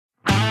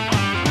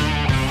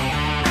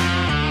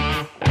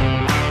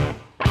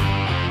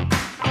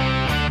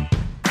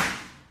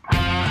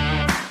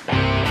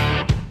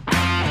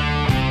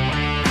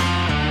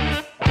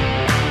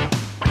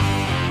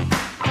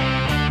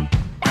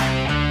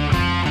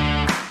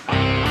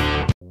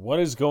What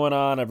is going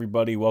on,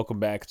 everybody? Welcome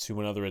back to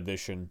another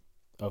edition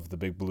of the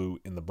Big Blue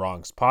in the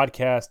Bronx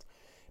podcast.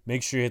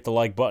 Make sure you hit the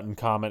like button,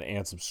 comment,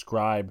 and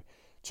subscribe.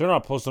 Turn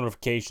on post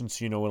notifications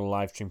so you know when a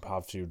live stream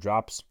pops or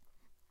drops.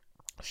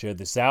 Share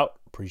this out.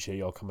 Appreciate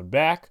y'all coming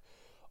back.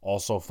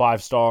 Also,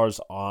 5 stars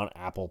on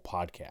Apple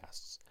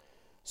Podcasts.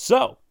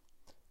 So,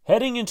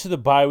 heading into the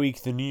bye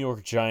week, the New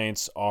York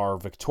Giants are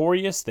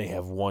victorious. They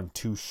have won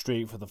 2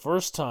 straight for the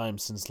first time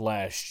since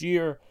last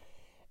year.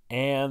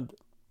 And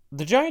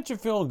the Giants are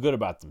feeling good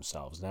about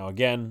themselves. Now,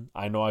 again,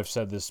 I know I've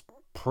said this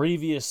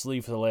previously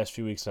for the last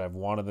few weeks that I've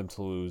wanted them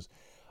to lose,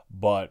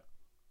 but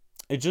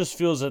it just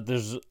feels that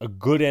there's a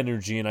good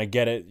energy, and I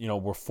get it. You know,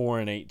 we're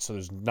 4-8, so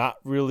there's not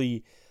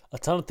really a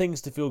ton of things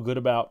to feel good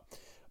about.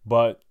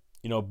 But,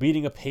 you know,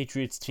 beating a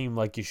Patriots team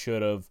like you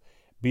should have,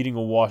 beating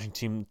a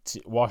Washington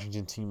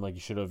team like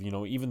you should have, you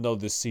know, even though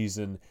this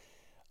season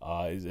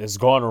has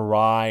gone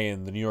awry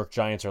and the New York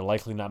Giants are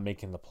likely not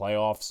making the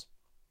playoffs,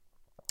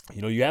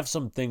 you know, you have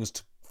some things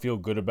to feel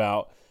good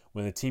about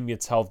when the team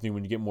gets healthy,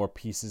 when you get more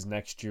pieces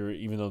next year,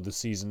 even though the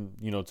season,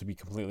 you know, to be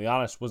completely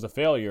honest, was a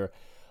failure.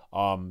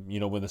 You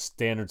know, when the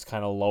standards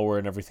kind of lower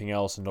and everything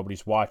else and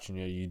nobody's watching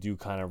you, you do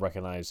kind of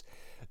recognize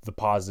the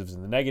positives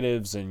and the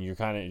negatives, and you're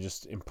kind of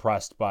just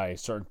impressed by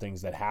certain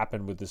things that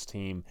happened with this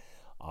team.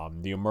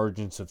 The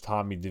emergence of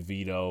Tommy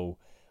DeVito,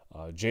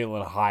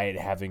 Jalen Hyatt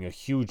having a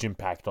huge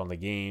impact on the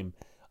game,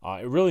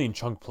 really in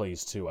chunk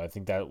plays too. I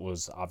think that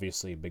was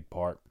obviously a big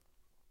part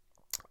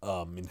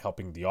in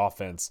helping the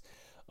offense.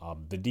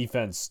 The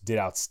defense did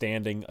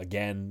outstanding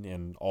again,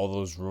 and all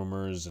those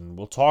rumors, and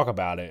we'll talk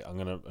about it. I'm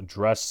going to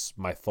address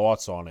my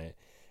thoughts on it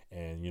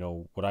and, you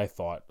know, what I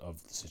thought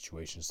of the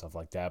situation, stuff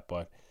like that.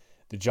 But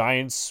the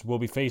Giants will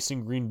be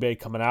facing Green Bay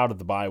coming out of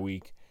the bye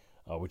week,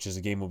 which is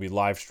a game we'll be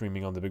live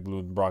streaming on the Big Blue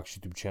and Bronx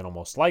YouTube channel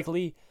most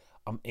likely.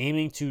 I'm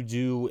aiming to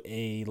do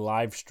a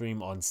live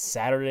stream on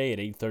Saturday at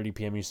 8:30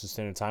 p.m. Eastern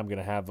Standard Time. I'm going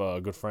to have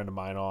a good friend of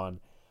mine on.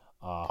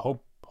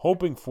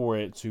 Hoping for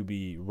it to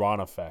be Ron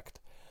Effect.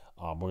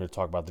 We're going to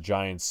talk about the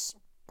Giants,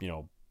 you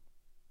know,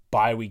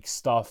 bye week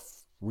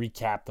stuff,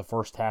 recap the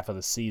first half of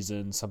the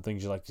season, some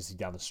things you like to see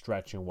down the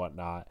stretch and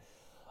whatnot,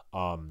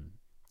 and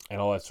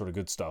all that sort of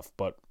good stuff.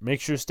 But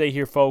make sure to stay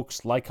here,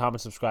 folks. Like, comment,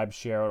 subscribe,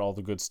 share it, all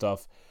the good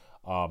stuff.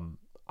 I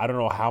don't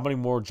know how many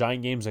more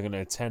Giant games I'm going to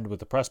attend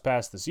with the Press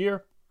Pass this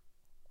year,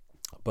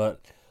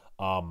 but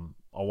I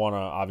want to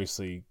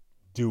obviously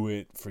do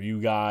it for you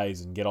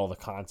guys and get all the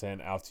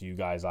content out to you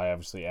guys. I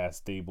obviously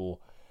asked Dable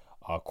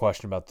a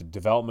question about the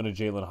development of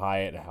Jalen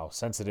Hyatt and how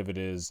sensitive it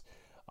is.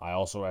 I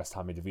also asked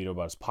Tommy DeVito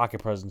about his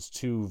pocket presence.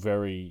 2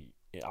 very,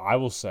 I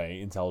will say,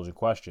 intelligent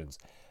questions.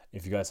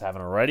 If you guys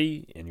haven't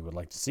already and you would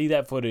like to see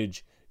that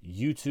footage,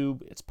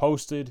 YouTube, it's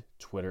posted.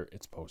 Twitter,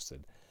 it's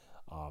posted.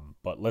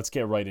 But let's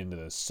get right into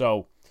this.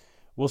 So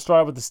we'll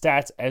start with the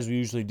stats as we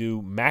usually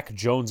do. Mac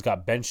Jones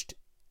got benched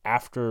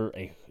after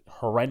a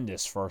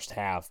horrendous first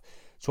half.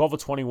 12 of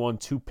 21,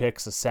 2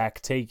 picks, a sack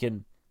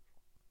taken,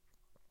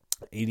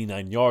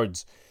 89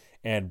 yards.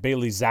 And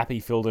Bailey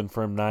Zappi filled in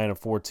for him, 9 of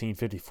 14,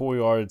 54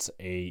 yards,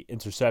 a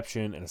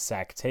interception, and a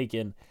sack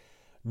taken.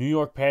 New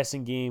York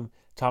passing game,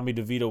 Tommy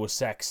DeVito was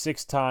sacked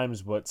 6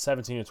 times, but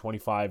 17 of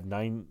 25,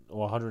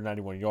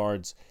 191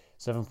 yards,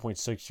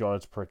 7.6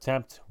 yards per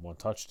attempt, 1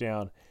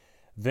 touchdown.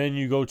 Then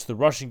you go to the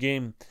rushing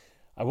game.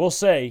 I will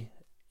say,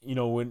 you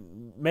know,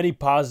 when many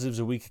positives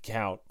a week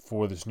account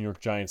for this New York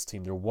Giants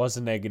team, there was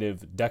a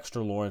negative. Dexter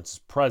Lawrence's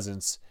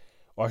presence,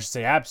 or I should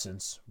say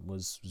absence,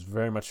 was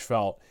very much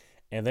felt.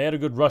 And they had a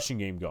good rushing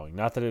game going.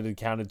 Not that it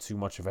accounted too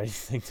much of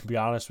anything, to be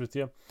honest with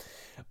you.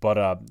 But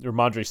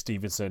Ramondre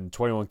Stevenson,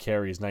 21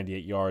 carries,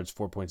 98 yards,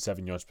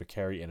 4.7 yards per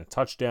carry, and a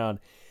touchdown.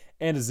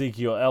 And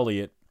Ezekiel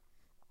Elliott,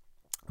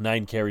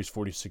 9 carries,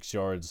 46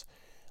 yards,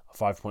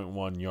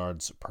 5.1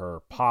 yards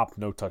per pop.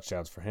 No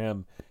touchdowns for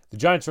him. The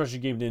Giants'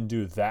 rushing game didn't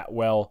do that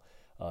well.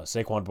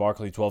 Saquon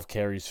Barkley, 12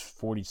 carries,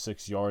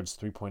 46 yards,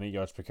 3.8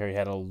 yards per carry.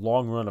 Had a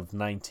long run of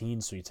 19,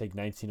 so you take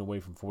 19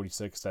 away from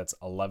 46. That's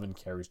 11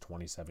 carries,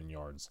 27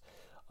 yards.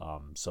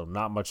 So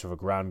not much of a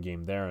ground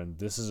game there. And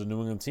this is a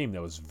New England team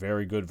that was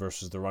very good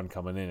versus the run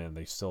coming in, and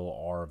they still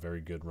are a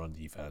very good run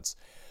defense.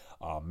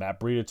 Matt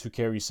Breida, 2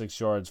 carries, 6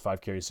 yards,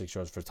 5 carries, 6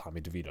 yards for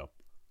Tommy DeVito.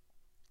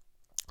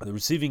 The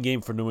receiving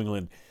game for New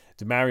England,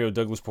 Demario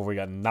Douglas before he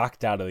got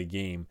knocked out of the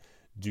game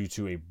due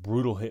to a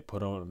brutal hit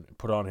put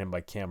on him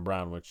by Cam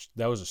Brown, which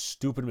that was a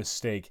stupid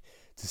mistake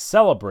to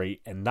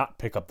celebrate and not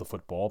pick up the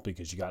football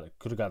because you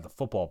could have got the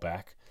football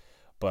back.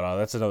 But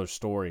that's another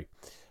story.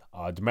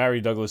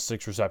 Demario Douglas,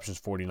 6 receptions,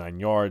 49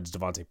 yards.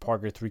 Devontae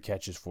Parker, 3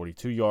 catches,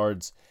 42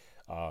 yards.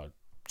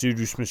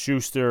 Juju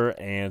Smith-Schuster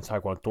and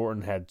Tyquan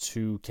Thornton had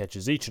 2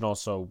 catches each, and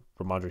also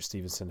Ramondre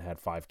Stevenson had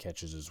 5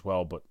 catches as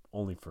well, but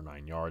only for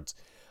 9 yards.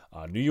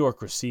 New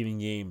York receiving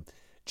game,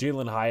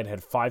 Jalen Hyatt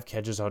had 5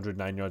 catches,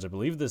 109 yards. I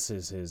believe this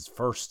is his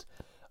first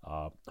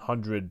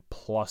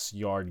 100-plus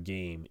yard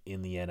game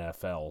in the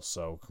NFL.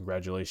 So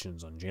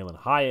congratulations on Jalen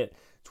Hyatt,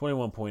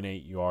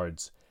 21.8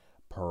 yards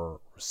per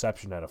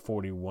reception, had a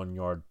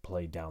 41-yard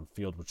play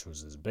downfield, which was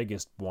his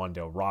biggest.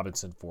 Wandale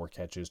Robinson, 4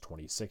 catches,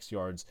 26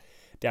 yards.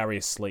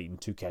 Darius Slayton,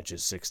 2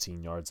 catches,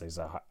 16 yards.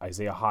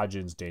 Isaiah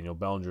Hodgins, Daniel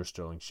Bellinger,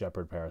 Sterling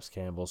Shepard, Paris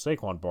Campbell,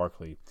 Saquon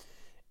Barkley,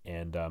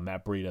 and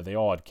Matt Breida, they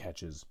all had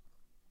catches,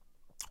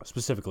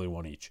 specifically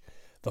 1 each.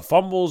 The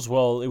fumbles,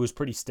 well, it was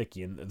pretty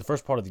sticky. In the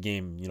first part of the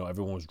game,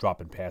 everyone was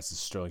dropping passes.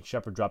 Sterling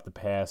Shepard dropped the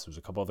pass. There was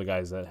a couple other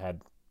guys that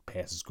had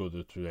passes go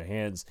through their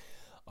hands.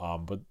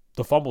 But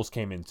the fumbles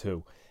came in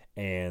too.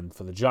 And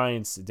for the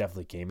Giants, it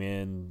definitely came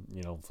in.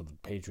 For the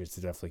Patriots,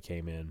 it definitely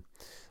came in.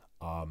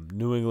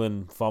 New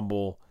England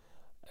fumble,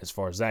 as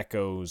far as that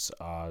goes,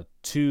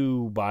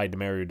 2 by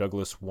Demario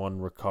Douglas,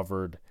 1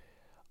 recovered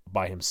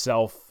by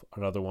himself,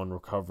 another one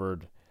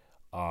recovered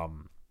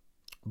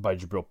by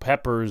Jabril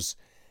Peppers.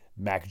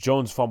 Mac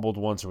Jones fumbled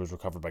once. It was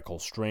recovered by Cole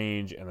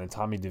Strange. And then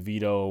Tommy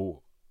DeVito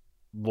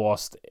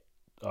lost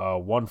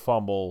 1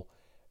 fumble.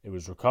 It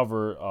was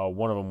recovered.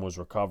 One of them was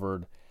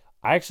recovered.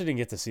 I actually didn't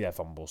get to see that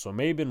fumble, so it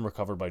may have been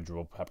recovered by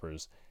Jabril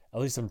Peppers.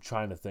 At least I'm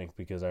trying to think,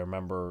 because I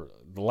remember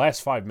the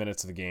last 5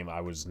 minutes of the game,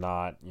 I was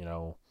not,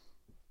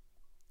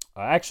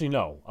 actually,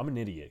 no, I'm an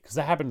idiot, because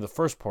that happened in the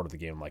first part of the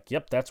game. I'm like,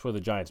 yep, that's where the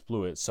Giants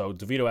blew it. So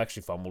DeVito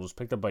actually fumbled. It was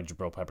picked up by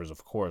Jabril Peppers,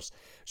 of course.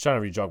 Just trying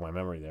to re-jog my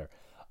memory there.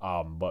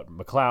 But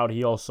McLeod,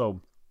 he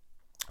also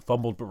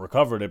fumbled but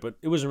recovered it, but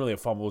it wasn't really a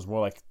fumble. It was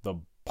more like the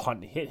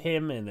punt hit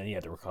him, and then he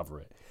had to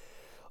recover it.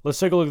 Let's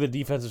take a look at the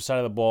defensive side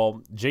of the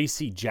ball.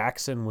 J.C.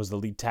 Jackson was the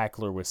lead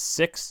tackler with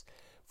 6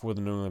 for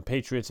the New England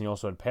Patriots, and he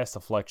also had pass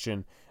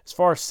deflection. As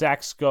far as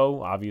sacks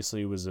go,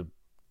 obviously it was a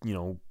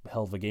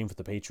hell of a game for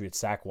the Patriots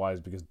sack-wise,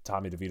 because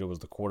Tommy DeVito was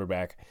the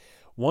quarterback.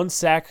 1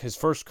 sack, his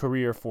first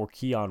career for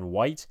Keon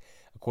White,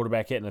 a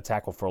quarterback hit and a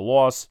tackle for a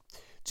loss.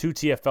 2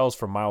 TFLs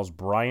for Miles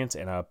Bryant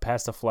and a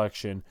pass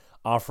deflection.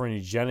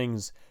 Anfernee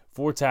Jennings,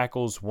 4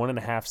 tackles,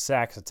 1.5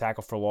 sacks, a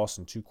tackle for a loss,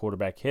 and 2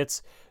 quarterback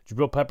hits.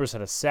 Jabril Peppers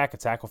had a sack, a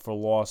tackle for a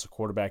loss, a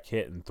quarterback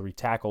hit, and 3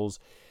 tackles.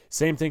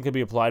 Same thing could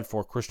be applied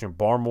for Christian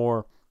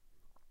Barmore.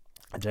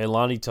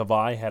 Jaylani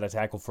Tavai had a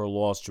tackle for a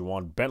loss.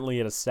 Juwan Bentley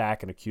had a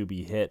sack and a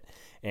QB hit,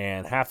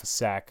 and half a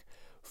sack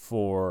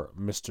for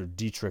Mr.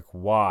 Dietrich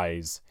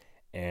Wise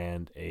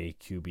and a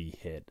QB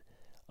hit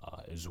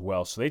as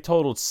well. So they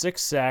totaled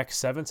 6 sacks,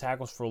 7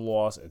 tackles for a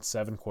loss, and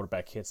 7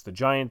 quarterback hits. The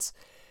Giants,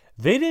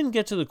 they didn't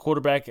get to the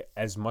quarterback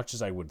as much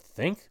as I would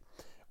think,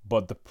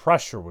 but the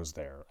pressure was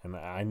there. And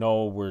I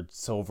know we're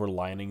silver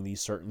lining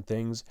these certain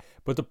things,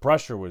 but the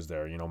pressure was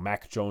there.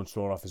 Mac Jones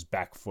throwing off his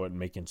back foot and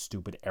making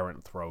stupid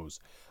errant throws.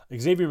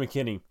 Xavier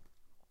McKinney,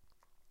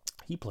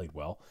 he played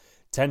well.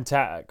 10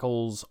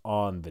 tackles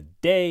on the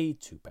day,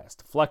 2 pass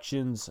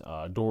deflections.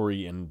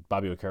 Dory and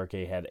Bobby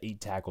Okereke had 8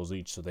 tackles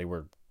each, so they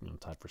were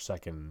tied for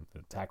second in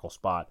the tackle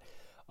spot.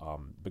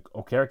 But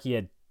Okereke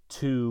had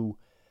 2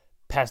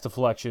 pass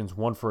deflections,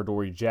 1 for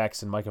Adoree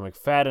Jackson. Micah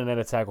McFadden had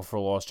a tackle for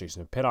a loss.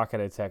 Jason Pinnock had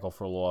a tackle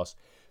for a loss.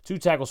 2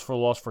 tackles for a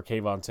loss for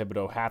Kayvon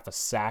Thibodeau, half a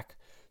sack,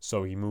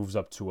 so he moves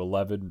up to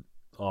 11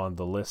 on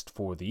the list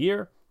for the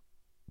year.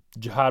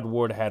 Jihad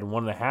Ward had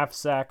 1.5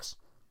 sacks,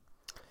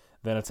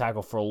 then a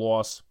tackle for a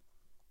loss,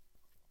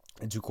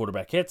 and 2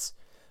 quarterback hits.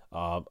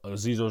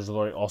 Azeez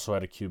Ojulari also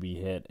had a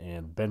QB hit,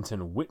 and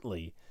Benton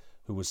Whitley,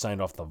 who was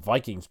signed off the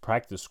Vikings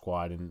practice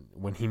squad, and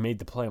when he made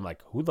the play, I'm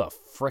like, who the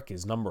frick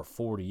is number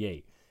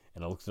 48?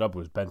 And I looked it up, it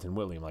was Benton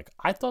Whitley. I'm like,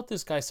 I thought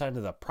this guy signed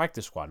to the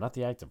practice squad, not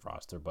the active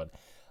roster, but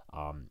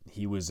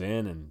he was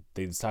in, and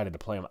they decided to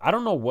play him. I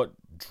don't know what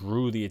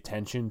drew the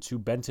attention to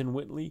Benton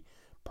Whitley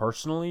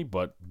personally,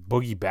 but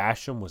Boogie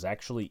Basham was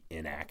actually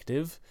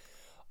inactive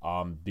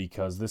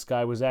because this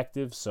guy was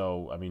active.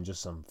 So,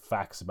 just some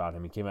facts about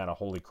him. He came out of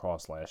Holy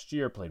Cross last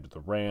year, played with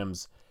the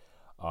Rams,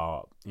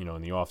 in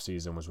the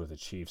offseason, was with the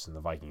Chiefs and the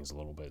Vikings a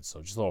little bit.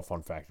 So just a little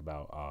fun fact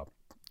about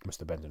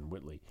Mr. Benton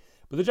Whitley.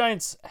 But the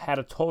Giants had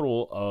a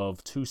total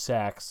of 2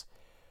 sacks,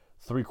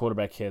 3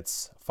 quarterback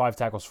hits, 5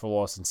 tackles for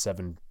loss, and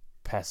 7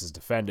 passes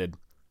defended.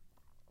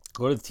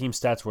 Go to the team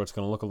stats where it's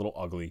going to look a little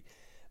ugly.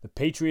 The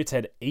Patriots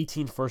had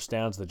 18 first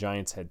downs. The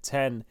Giants had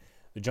 10.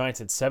 The Giants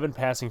had 7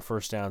 passing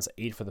first downs,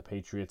 8 for the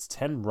Patriots,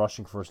 10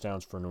 rushing first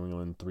downs for New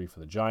England, 3 for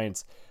the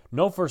Giants.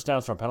 No first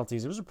downs from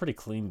penalties. It was a pretty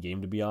clean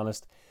game, to be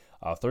honest.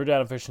 Third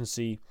down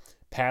efficiency,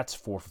 Pats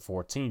 4 for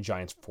 14,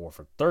 Giants 4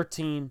 for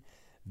 13.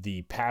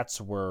 The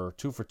Pats were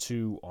 2 for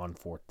 2 on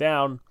 4th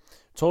down.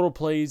 Total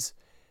plays,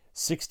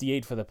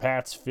 68 for the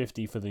Pats,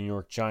 50 for the New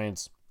York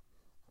Giants.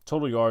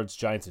 Total yards,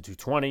 Giants at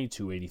 220,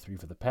 283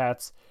 for the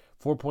Pats.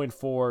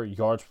 4.4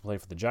 yards per play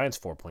for the Giants,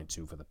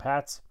 4.2 for the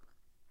Pats.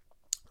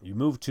 You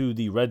move to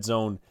the red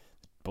zone.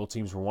 Both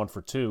teams were 1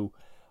 for 2.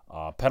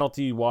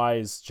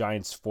 Penalty-wise,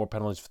 Giants 4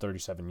 penalties for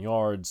 37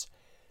 yards.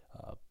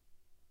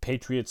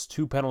 Patriots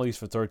 2 penalties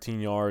for 13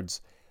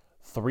 yards.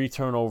 3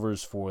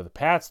 turnovers for the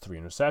Pats, 3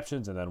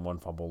 interceptions, and then 1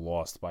 fumble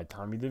lost by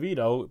Tommy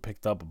DeVito,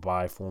 picked up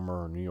by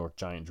former New York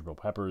Giant Jabril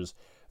Peppers.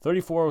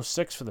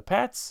 34-06 for the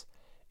Pats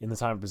in the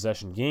time of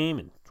possession game,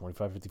 and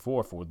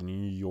 25-54 for the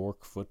New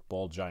York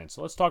Football Giants.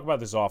 So let's talk about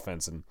this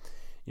offense. And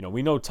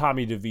we know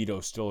Tommy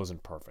DeVito still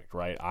isn't perfect,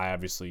 right? I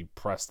obviously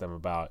pressed them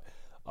about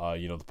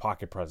the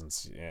pocket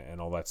presence and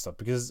all that stuff.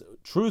 Because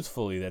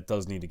truthfully, that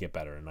does need to get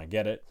better, and I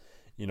get it.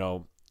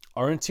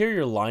 Our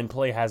interior line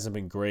play hasn't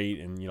been great,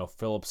 and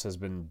Phillips has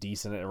been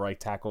decent at right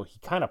tackle. He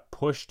kind of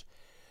pushed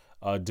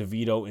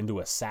DeVito into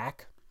a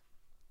sack.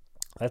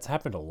 That's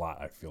happened a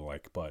lot, I feel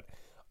like. But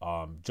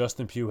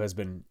Justin Pugh has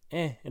been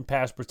in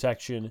pass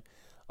protection.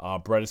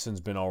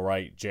 Bredesen's been all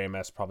right.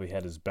 JMS probably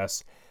had his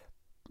best,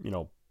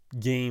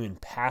 game in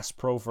pass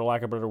pro, for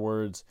lack of better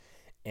words.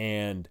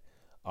 And,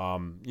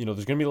 there's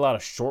going to be a lot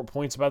of short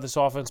points about this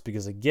offense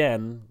because,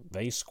 again,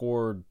 they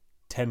scored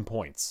 10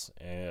 points,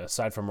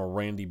 aside from a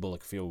Randy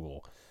Bullock field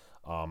goal.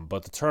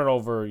 But the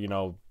turnover,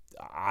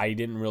 I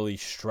didn't really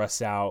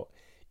stress out.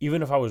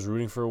 Even if I was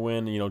rooting for a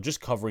win,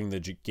 just covering the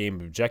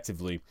game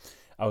objectively,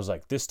 I was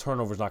like, this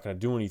turnover is not going to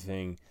do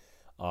anything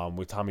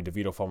with Tommy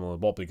DeVito fumbling the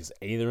ball because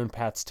A, they're in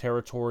Pat's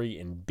territory,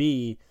 and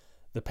B,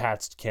 the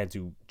Pats can't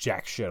do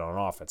jack shit on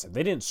offense. And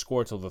they didn't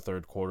score till the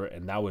third quarter,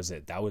 and that was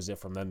it. That was it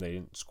from them. They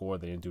didn't score.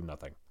 They didn't do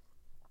nothing.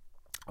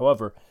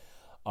 However,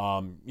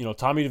 Tommy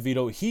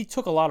DeVito, he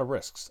took a lot of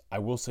risks. I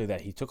will say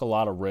that. He took a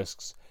lot of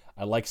risks.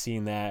 I like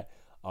seeing that.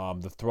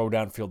 The throw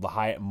downfield to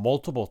Hyatt,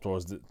 multiple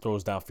throws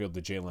downfield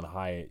to Jalen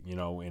Hyatt,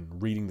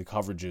 and reading the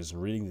coverages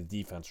and reading the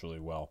defense really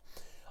well.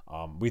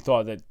 We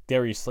thought that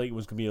Darius Slayton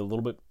was going to be a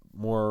little bit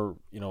more,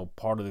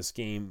 part of this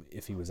game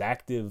if he was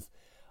active.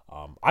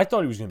 I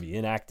thought he was going to be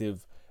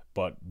inactive,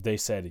 but they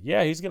said,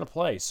 yeah, he's going to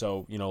play.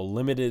 So,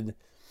 limited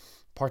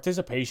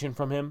participation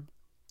from him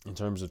in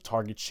terms of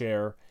target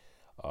share.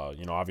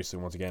 Obviously,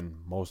 once again,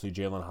 mostly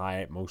Jalen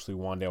Hyatt, mostly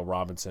Wan'Dale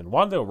Robinson.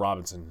 Wan'Dale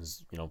Robinson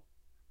has,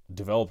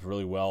 developed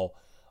really well.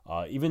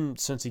 Even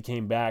since he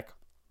came back,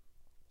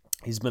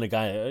 he's been a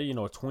guy, a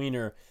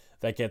tweener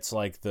that gets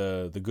like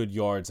the good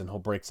yards, and he'll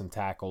break some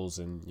tackles,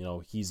 and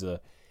he's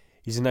a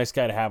nice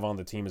guy to have on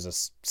the team as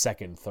a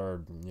second,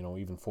 third,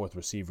 even fourth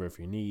receiver if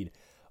you need.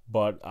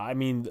 But I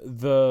mean,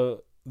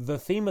 the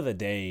theme of the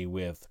day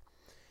with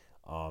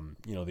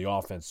the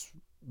offense,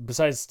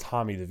 besides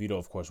Tommy DeVito,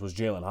 of course, was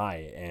Jalen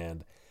Hyatt,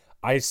 and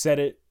I said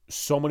it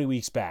so many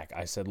weeks back.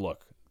 I said,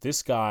 look,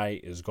 this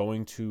guy is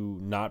going to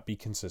not be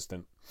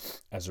consistent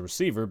as a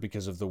receiver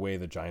because of the way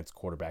the Giants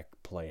quarterback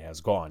play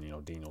has gone.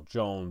 Daniel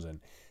Jones and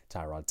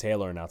Tyrod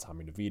Taylor, and now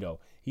Tommy DeVito.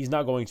 He's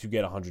not going to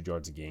get 100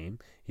 yards a game.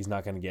 He's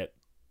not going to get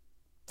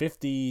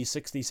 50,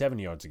 60,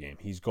 70 yards a game.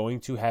 He's going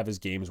to have his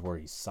games where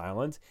he's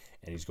silent,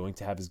 and he's going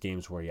to have his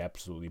games where he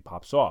absolutely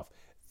pops off.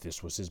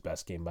 This was his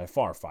best game by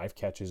far. 5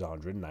 catches,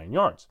 109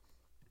 yards.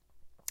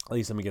 At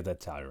least let me get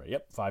that tally right.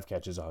 Yep, 5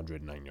 catches,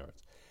 109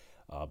 yards.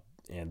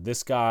 And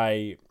this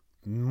guy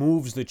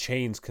moves the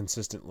chains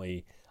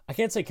consistently. I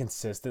can't say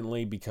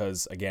consistently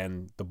because,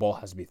 again, the ball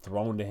has to be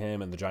thrown to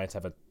him, and the Giants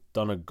haven't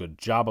done a good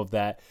job of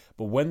that.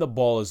 But when the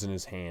ball is in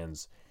his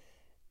hands,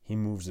 he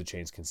moves the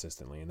chains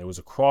consistently. And there was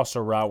a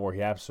crosser route where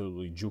he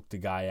absolutely juked the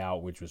guy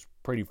out, which was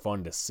pretty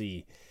fun to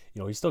see.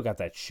 He still got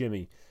that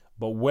shimmy.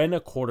 But when a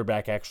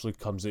quarterback actually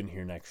comes in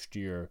here next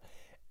year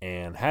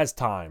and has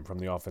time from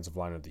the offensive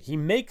line, he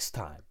makes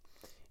time.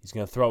 He's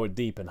going to throw it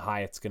deep, and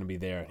Hyatt's going to be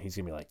there, and he's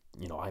going to be like,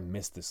 I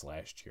missed this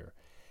last year.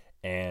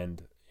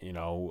 And,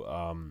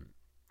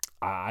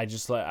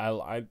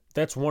 I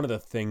that's one of the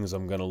things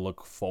I'm going to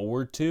look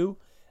forward to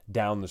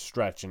down the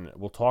stretch, and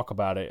we'll talk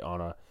about it on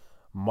a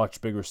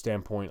much bigger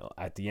standpoint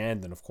at the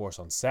end, and of course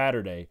on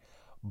Saturday.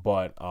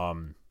 But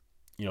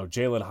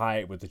Jalen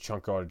Hyatt with the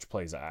chunk yardage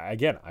plays. I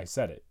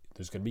said it.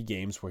 There's going to be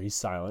games where he's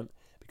silent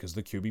because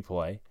of the QB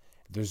play.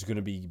 There's going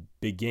to be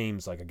big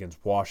games like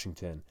against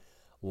Washington,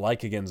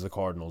 like against the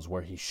Cardinals,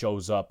 where he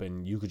shows up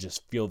and you could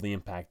just feel the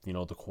impact.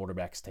 The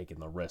quarterback's taking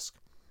the risk.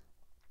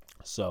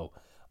 So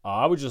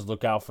I would just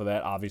look out for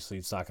that. Obviously,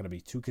 it's not going to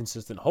be too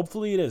consistent.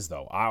 Hopefully, it is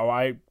though.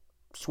 I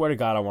swear to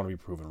God, I want to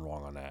be proven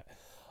wrong on that.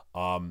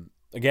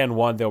 Again,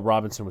 Wan'Dale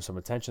Robinson with some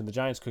attention. The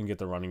Giants couldn't get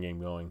the running game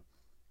going.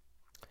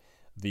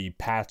 The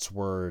Pats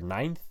were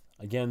 9th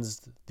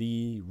against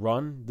the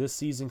run this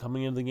season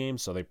coming into the game,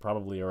 so they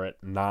probably are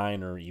at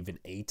 9 or even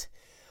 8.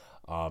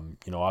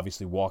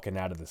 Obviously walking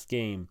out of this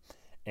game.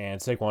 And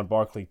Saquon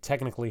Barkley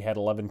technically had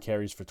 11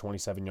 carries for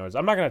 27 yards.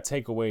 I'm not going to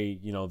take away,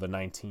 the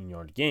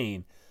 19-yard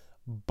gain,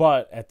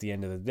 but at the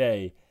end of the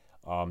day,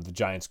 the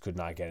Giants could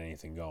not get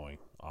anything going.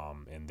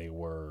 And they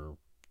were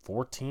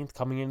 14th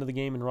coming into the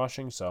game in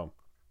rushing, so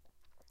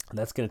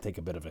that's going to take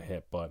a bit of a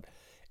hit. But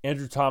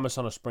Andrew Thomas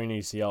on a sprained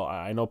ACL,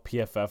 I know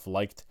PFF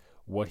liked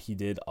what he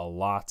did a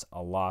lot.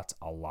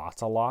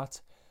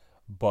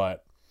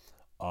 But,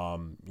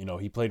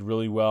 he played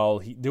really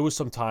well. There was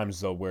some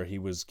times, though, where he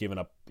was giving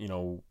up,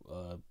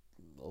 a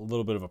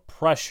little bit of a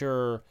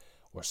pressure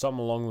or something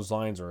along those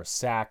lines or a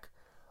sack.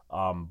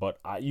 But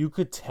you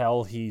could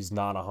tell he's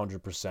not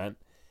 100%.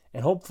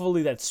 And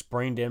hopefully that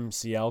sprained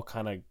MCL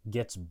kind of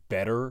gets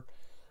better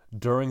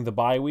during the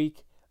bye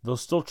week. They'll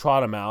still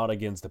trot him out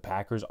against the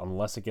Packers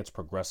unless it gets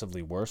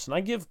progressively worse. And I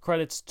give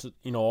credits to,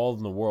 all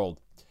in the world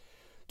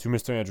to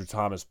Mr. Andrew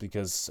Thomas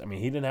because, he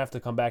didn't have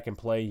to come back and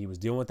play. He was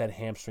dealing with that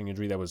hamstring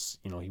injury that was,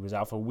 he was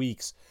out for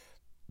weeks.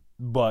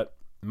 But,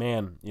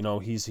 man,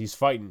 he's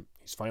fighting.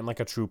 He's fighting like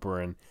a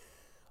trooper. And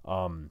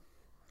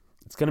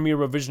It's going to be a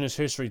revisionist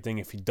history thing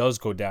if he does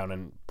go down,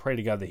 and pray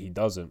to God that he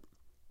doesn't.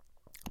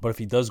 But if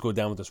he does go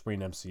down with a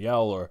sprained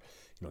MCL or,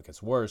 it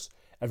gets worse,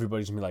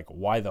 everybody's going to be like,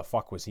 why the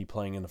fuck was he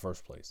playing in the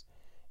first place?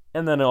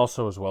 And then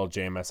also as well,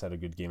 JMS had a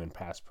good game in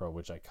pass pro,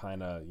 which I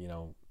kind of,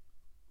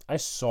 I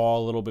saw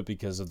a little bit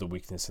because of the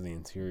weakness in the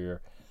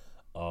interior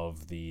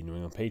of the New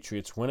England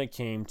Patriots when it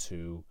came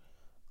to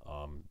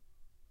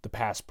the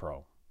pass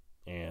pro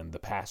and the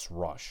pass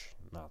rush,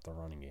 not the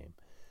running game.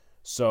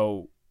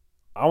 So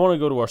I want to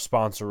go to our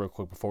sponsor real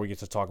quick before we get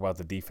to talk about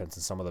the defense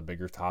and some of the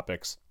bigger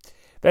topics.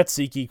 That's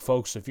SeatGeek,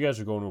 folks. If you guys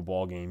are going to a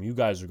ball game, you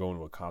guys are going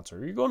to a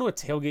concert, or you're going to a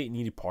tailgate and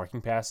needed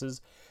parking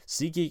passes,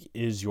 SeatGeek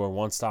is your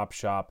one-stop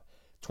shop.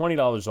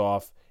 $20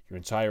 off your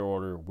entire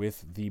order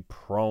with the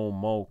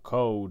promo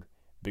code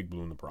Big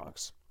Blue in the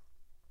Bronx.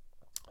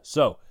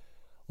 So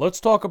let's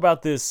talk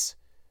about this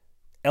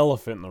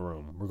elephant in the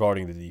room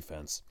regarding the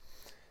defense.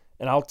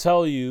 And I'll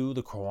tell you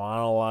the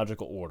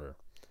chronological order.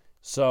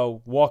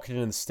 So walking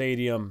in the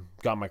stadium,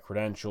 got my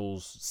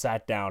credentials,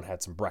 sat down,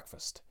 had some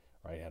breakfast.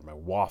 Right, I had my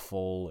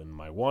waffle in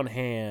my one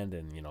hand,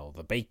 and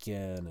the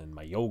bacon and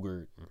my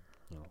yogurt,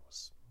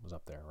 was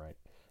up there. Right,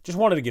 just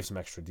wanted to give some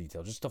extra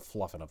detail, just to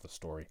fluffen up the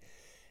story.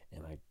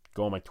 And I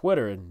go on my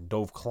Twitter, and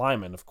Dove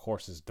Kleiman, of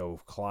course, is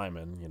Dove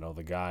Kleiman.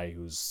 The guy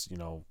who's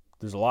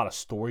there's a lot of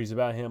stories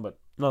about him, but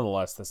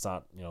nonetheless, that's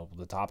not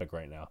the topic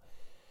right now.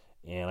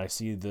 And I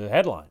see the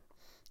headline,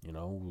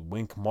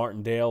 Wink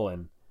Martindale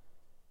and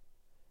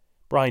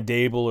Brian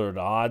Dable are at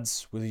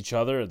odds with each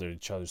other. They're at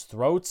each other's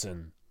throats,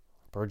 and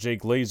per Jay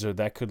Glazer,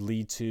 that could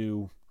lead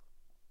to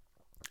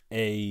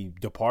a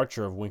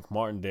departure of Wink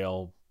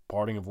Martindale,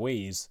 parting of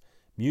ways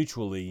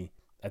mutually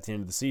at the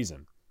end of the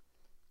season.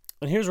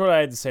 And here's what I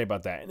had to say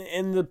about that.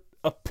 And the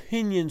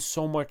opinion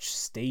so much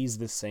stays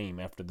the same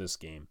after this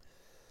game.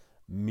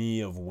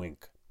 Me of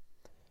Wink.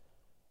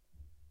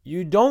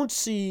 You don't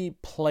see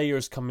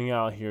players coming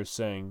out here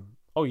saying,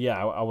 oh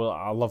yeah,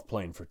 I love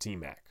playing for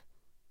T-Mac.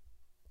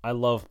 I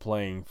love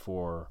playing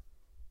for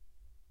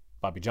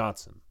Bobby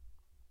Johnson.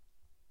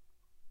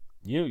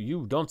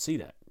 You don't see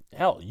that.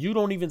 Hell, you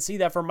don't even see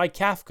that from Mike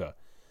Kafka.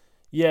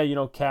 Yeah,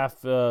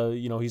 Kaf,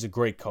 he's a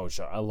great coach.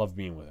 I love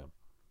being with him.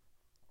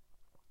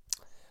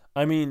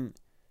 I mean,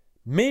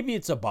 maybe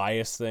it's a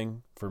bias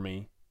thing for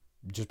me,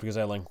 just because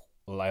I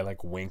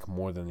like Wink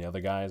more than the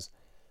other guys.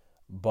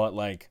 But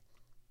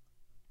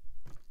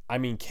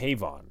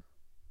Kayvon,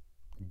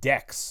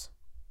 Dex,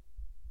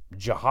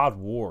 Jihad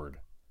Ward,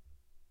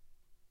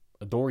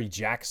 Adoree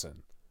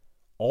Jackson,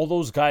 all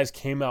those guys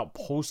came out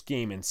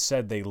post-game and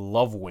said they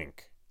love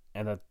Wink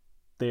and that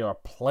they are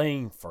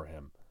playing for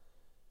him.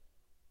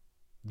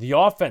 The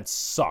offense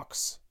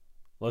sucks.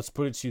 Let's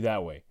put it to you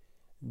that way.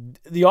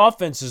 The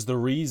offense is the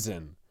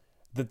reason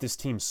that this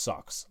team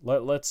sucks.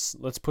 Let's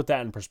put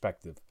that in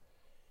perspective.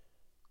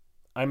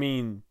 I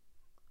mean,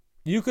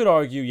 you could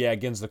argue,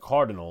 against the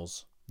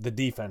Cardinals, the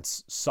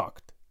defense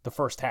sucked the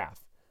first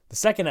half. The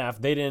second half,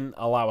 they didn't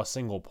allow a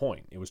single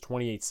point. It was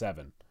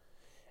 28-7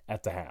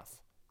 at the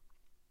half.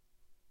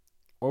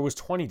 Or it was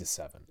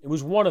 20-7. It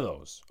was one of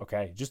those,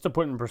 okay? Just to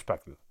put it in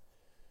perspective.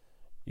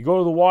 You go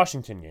to the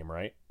Washington game,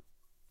 right?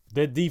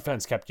 The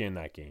defense kept you in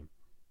that game.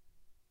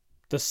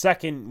 The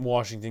second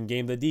Washington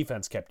game, the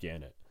defense kept you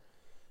in it.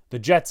 The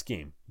Jets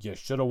game, you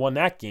should have won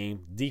that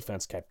game.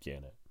 Defense kept you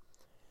in it.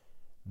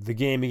 The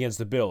game against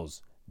the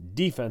Bills,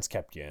 defense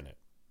kept you in it.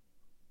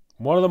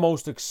 One of the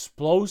most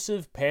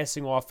explosive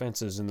passing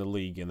offenses in the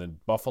league in the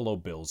Buffalo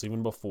Bills,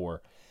 even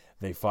before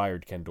they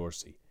fired Ken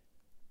Dorsey.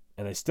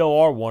 And they still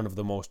are one of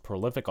the most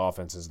prolific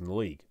offenses in the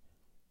league.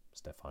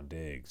 Stephon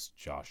Diggs,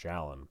 Josh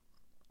Allen,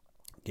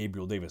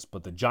 Gabriel Davis.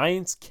 But the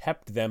Giants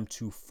kept them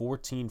to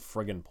 14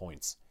 friggin'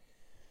 points.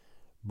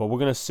 But we're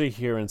going to sit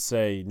here and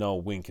say, no,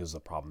 Wink is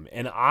the problem.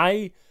 And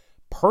I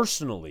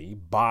personally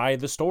buy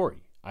the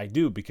story. I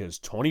do, because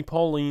Tony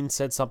Pauline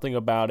said something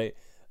about it.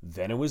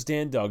 Then it was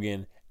Dan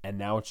Duggan. And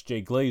now it's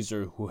Jay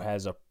Glazer, who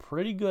has a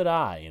pretty good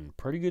eye and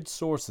pretty good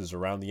sources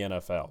around the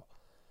NFL.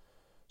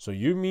 So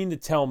you mean to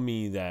tell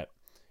me that,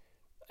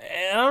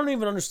 and I don't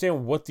even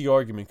understand what the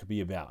argument could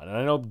be about. And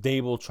I know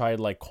Dable tried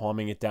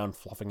calming it down,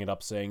 fluffing it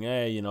up, saying,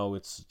 hey,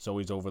 it's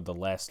always over the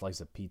last slice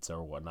of pizza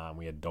or whatnot, and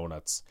we had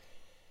donuts.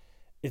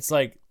 It's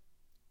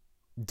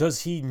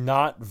does he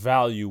not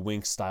value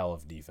Wink's style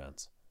of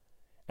defense?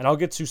 And I'll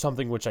get to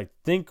something which I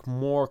think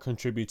more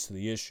contributes to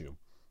the issue.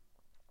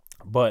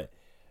 But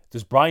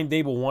does Brian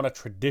Dable want a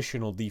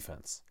traditional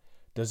defense?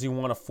 Does he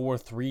want a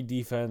 4-3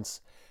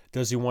 defense?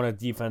 Does he want a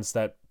defense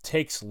that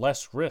takes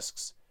less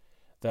risks,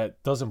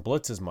 that doesn't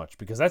blitz as much?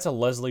 Because that's a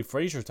Leslie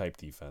Frazier type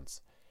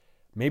defense.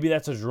 Maybe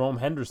that's a Jerome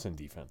Henderson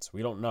defense.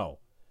 We don't know.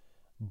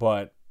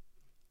 But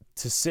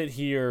to sit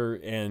here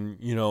and,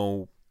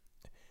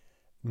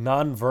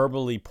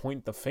 non-verbally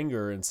point the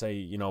finger and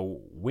say,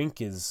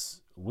 Wink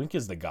is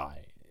the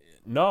guy.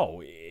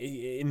 No,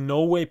 in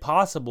no way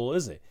possible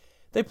is it.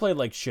 They played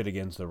like shit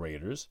against the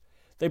Raiders.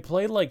 They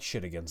played like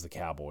shit against the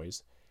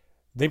Cowboys.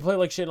 They played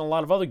like shit in a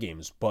lot of other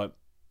games, but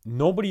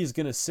nobody is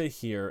going to sit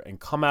here and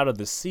come out of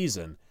this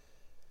season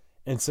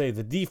and say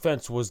the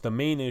defense was the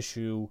main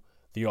issue,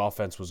 the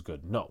offense was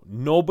good. No,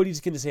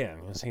 nobody's going to say that.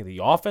 I'm going to say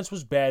the offense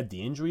was bad,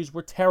 the injuries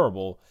were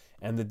terrible,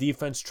 and the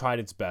defense tried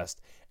its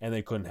best, and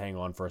they couldn't hang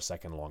on for a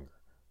second longer.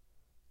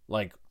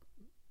 Like,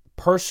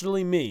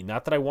 personally, me,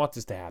 not that I want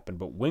this to happen,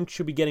 but Wink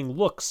should be getting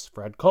looks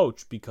for head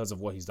coach because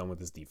of what he's done with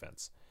his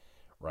defense,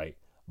 right?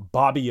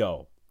 Bobby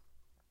O.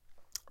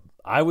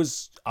 I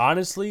was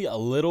honestly a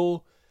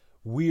little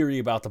weary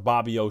about the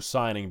Bobby O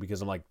signing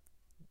because I'm like,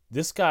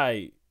 this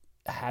guy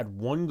had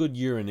one good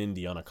year in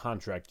Indy on a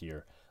contract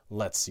year.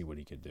 Let's see what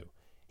he could do.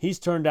 He's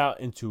turned out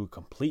into a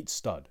complete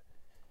stud.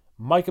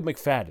 Micah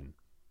McFadden.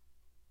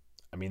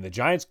 I mean, the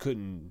Giants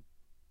couldn't,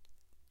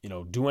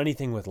 do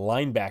anything with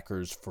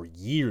linebackers for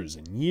years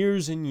and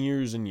years and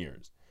years and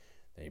years.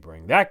 They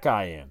bring that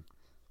guy in.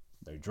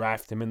 They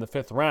draft him in the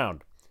 5th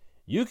round.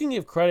 You can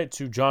give credit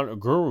to John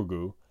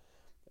Ogurugu,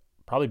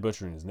 probably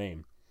butchering his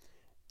name,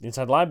 the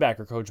inside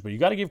linebacker coach, but you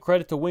got to give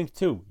credit to Wink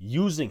too,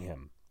 using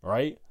him,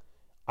 right?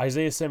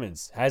 Isaiah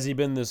Simmons, has he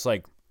been this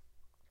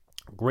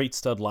great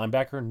stud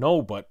linebacker?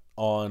 No, but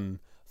on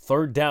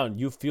 3rd down,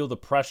 you feel the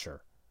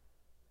pressure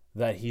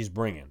that he's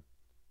bringing.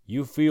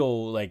 You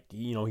feel like,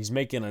 he's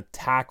making a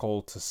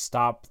tackle to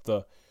stop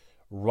the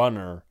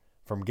runner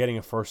from getting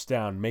a 1st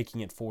down,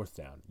 making it 4th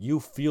down. You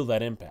feel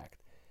that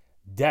impact.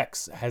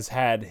 Dex has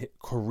had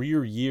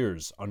career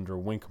years under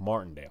Wink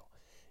Martindale.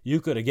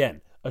 You could, again,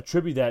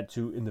 attribute that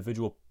to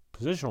individual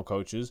positional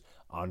coaches,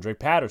 Andre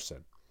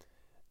Patterson.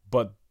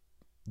 But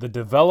the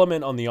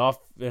development on the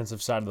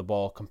offensive side of the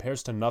ball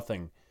compares to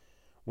nothing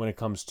when it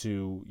comes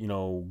to,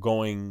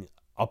 going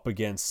up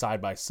against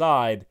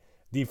side-by-side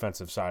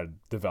defensive side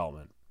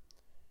development.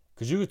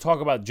 Because you could talk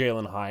about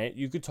Jalen Hyatt,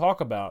 you could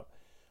talk about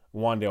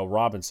Wan'Dale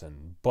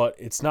Robinson, but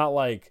it's not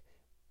like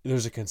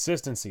there's a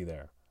consistency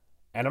there.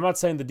 And I'm not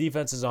saying the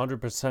defense is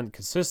 100%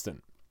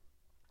 consistent,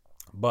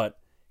 but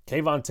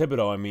Kayvon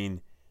Thibodeau,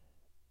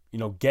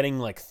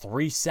 getting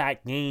 3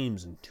 sack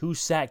games and 2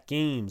 sack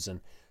games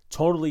and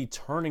totally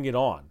turning it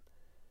on.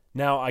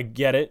 Now, I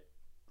get it.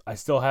 I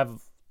still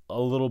have a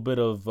little bit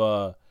of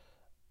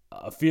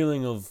a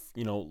feeling of,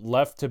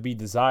 left to be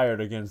desired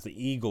against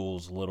the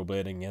Eagles a little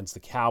bit, against the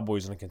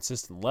Cowboys on a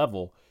consistent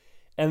level.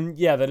 And,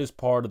 yeah, that is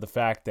part of the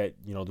fact that,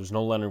 there's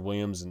no Leonard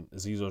Williams and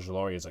Azeez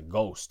Ojulari is a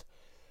ghost.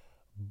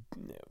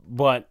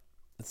 But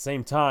at the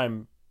same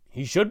time,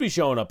 he should be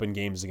showing up in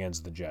games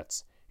against the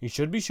Jets. He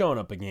should be showing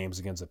up in games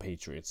against the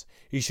Patriots.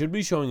 He should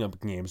be showing up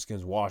in games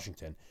against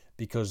Washington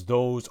because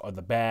those are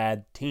the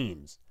bad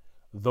teams.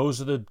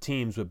 Those are the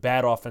teams with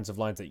bad offensive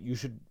lines that you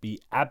should be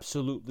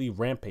absolutely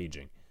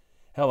rampaging.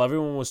 Hell,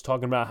 everyone was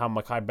talking about how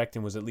Mekhi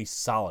Becton was at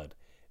least solid.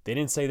 They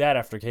didn't say that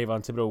after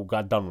Kayvon Thibodeau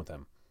got done with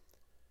him.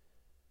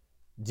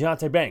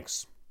 Deonte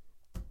Banks,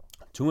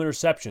 2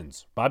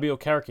 interceptions. Bobby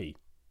Okereke,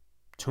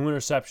 2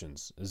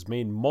 interceptions. Has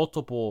made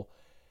multiple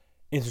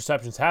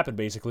interceptions happen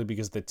basically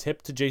because the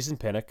tip to Jason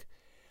Pinnock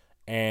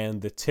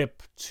and the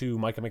tip to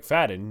Micah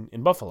McFadden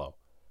in Buffalo.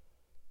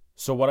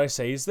 So what I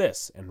say is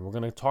this, and we're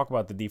going to talk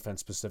about the defense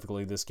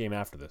specifically this game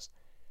after this.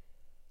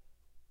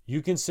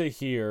 You can sit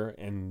here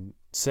and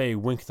say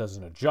Wink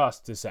doesn't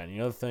adjust, this, that, and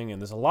the other thing,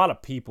 and there's a lot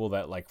of people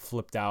that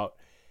flipped out,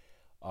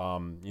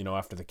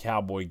 after the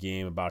Cowboy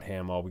game about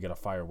him, we got to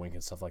fire Wink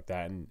and stuff like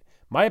that. And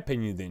my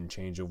opinion didn't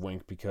change of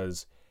Wink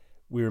because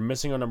we were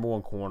missing our number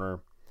 1 corner.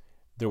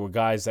 There were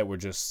guys that were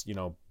just,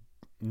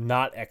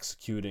 not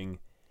executing.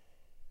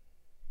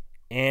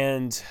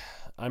 And,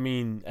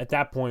 at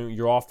that point,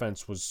 your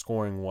offense was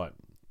scoring,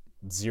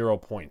 0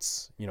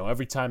 points.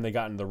 Every time they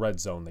got in the red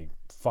zone, they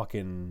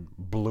fucking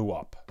blew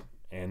up.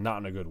 And not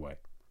in a good way.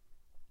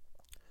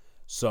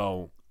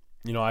 So,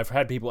 I've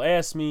had people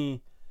ask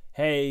me,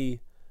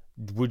 hey,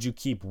 would you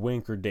keep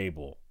Wink or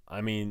Dable?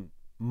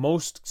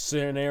 Most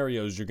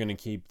scenarios, you're going to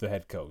keep the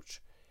head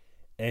coach.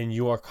 And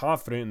you are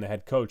confident in the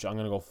head coach. I'm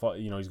going to go,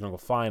 he's going to go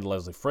find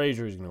Leslie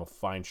Frazier. He's going to go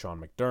find Sean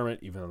McDermott,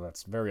 even though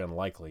that's very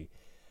unlikely.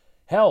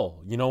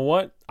 Hell, you know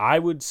what? I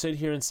would sit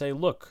here and say,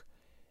 look,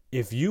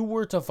 if you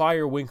were to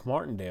fire Wink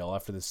Martindale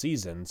after the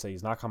season and say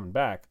he's not coming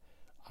back,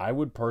 I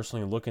would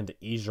personally look into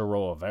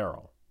Ejiro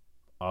Evero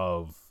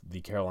of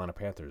the Carolina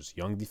Panthers.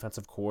 Young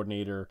defensive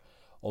coordinator,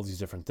 all these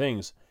different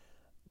things.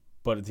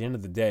 But at the end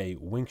of the day,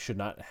 Wink should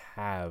not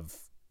have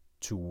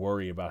to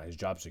worry about his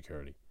job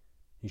security.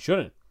 He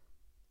shouldn't.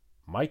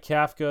 Mike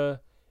Kafka,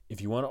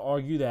 if you want to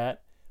argue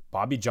that,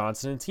 Bobby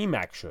Johnson and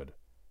T-Mac should.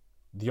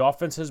 The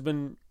offense has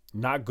been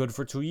not good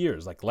for 2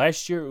 years.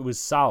 Last year, it was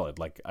solid.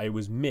 It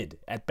was mid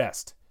at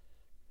best.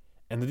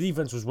 And the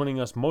defense was winning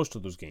us most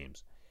of those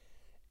games.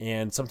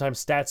 And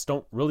sometimes stats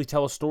don't really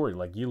tell a story.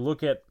 You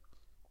look at,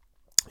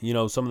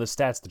 some of the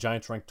stats. The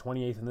Giants ranked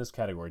 28th in this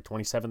category,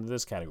 27th in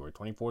this category,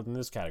 24th in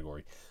this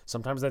category.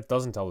 Sometimes that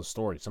doesn't tell the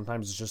story.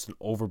 Sometimes it's just an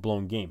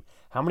overblown game.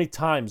 How many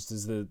times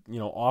does the,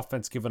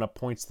 offense giving up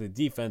points to the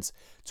defense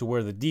to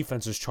where the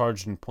defense is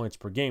charged in points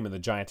per game and the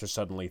Giants are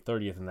suddenly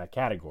 30th in that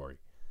category?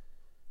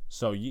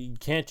 So you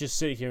can't just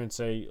sit here and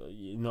say,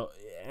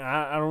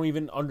 I don't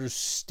even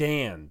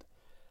understand.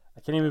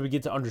 I can't even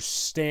begin to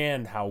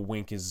understand how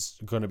Wink is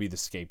going to be the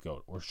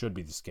scapegoat or should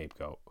be the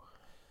scapegoat.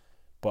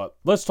 But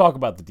let's talk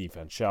about the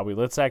defense, shall we?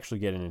 Let's actually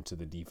get into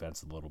the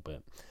defense a little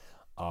bit.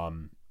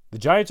 The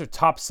Giants are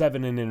top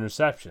 7 in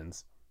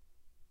interceptions.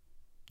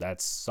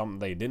 That's something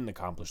they didn't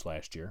accomplish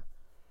last year.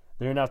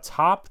 They're now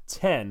top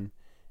 10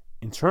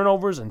 in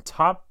turnovers and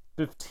top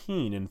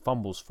 15 in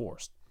fumbles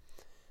forced.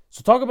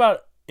 So talk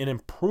about an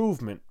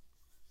improvement,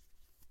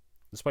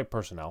 despite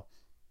personnel,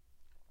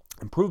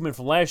 improvement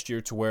from last year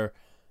to where,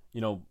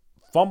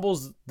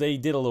 fumbles they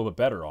did a little bit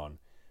better on,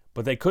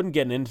 but they couldn't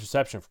get an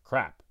interception for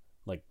crap.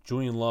 Like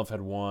Julian Love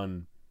had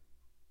one.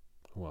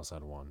 Who else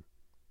had one?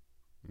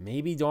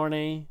 Maybe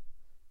Darnay. I'm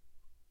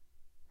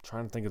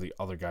trying to think of the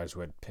other guys who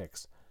had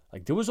picks.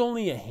 Like there was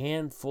only a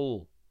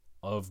handful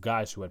of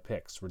guys who had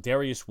picks.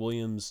 Rodarius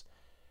Williams.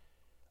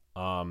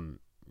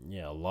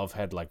 Love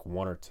had like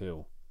one or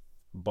two.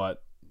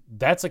 But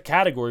that's a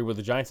category where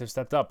the Giants have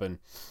stepped up. And,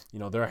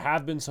 there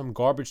have been some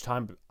garbage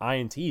time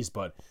INTs,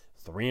 but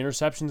 3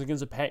 interceptions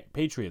against the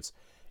Patriots.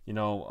 The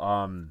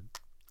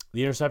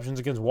interceptions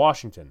against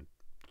Washington,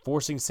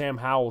 forcing Sam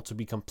Howell to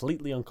be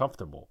completely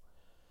uncomfortable.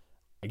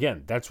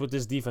 Again, that's what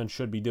this defense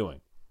should be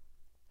doing.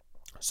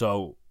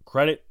 So,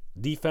 credit,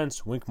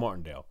 defense, Wink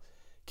Martindale.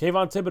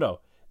 Kayvon Thibodeau.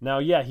 Now,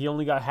 he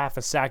only got half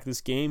a sack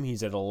this game.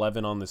 He's at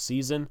 11 on the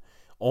season,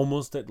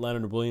 almost at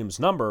Leonard Williams'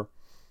 number.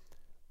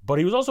 But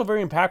he was also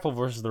very impactful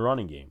versus the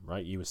running game,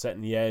 right? He was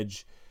setting the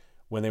edge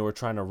when they were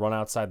trying to run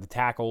outside the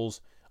tackles.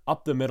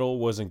 Up the middle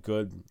wasn't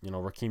good.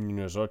 Raheem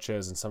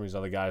Nunez-Ochez and some of these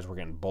other guys were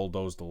getting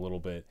bulldozed a little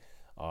bit.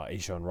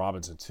 A'Shawn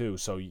Robinson too.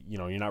 So,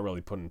 you're not really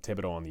putting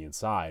Thibodeau on the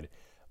inside.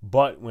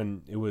 But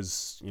when it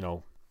was,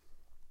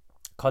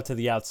 cut to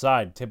the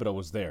outside, Thibodeau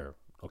was there.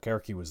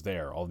 Okereke was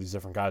there. All these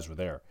different guys were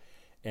there.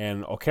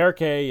 And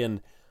Okereke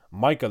and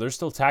Micah, they're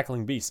still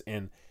tackling beasts.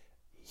 And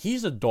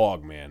he's a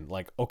dog, man.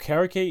 Like,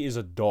 Okereke is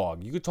a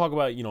dog. You could talk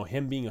about,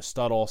 him being a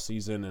stud all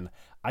season, and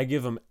I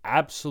give him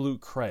absolute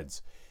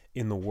creds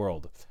in the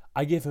world.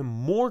 I give him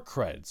more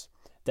creds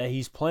that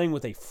he's playing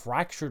with a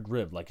fractured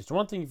rib. Like, it's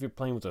one thing if you're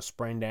playing with a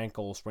sprained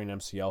ankle, sprained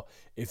MCL.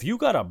 If you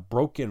got a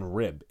broken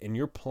rib and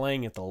you're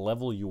playing at the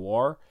level you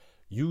are,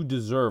 you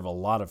deserve a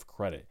lot of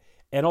credit.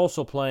 And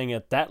also playing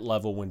at that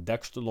level when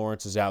Dexter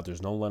Lawrence is out,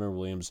 there's no Leonard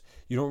Williams,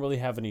 you don't really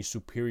have any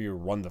superior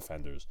run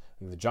defenders.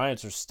 The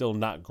Giants are still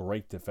not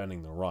great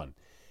defending the run.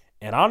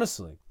 And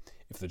honestly,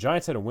 if the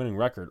Giants had a winning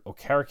record,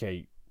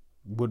 Okereke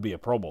would be a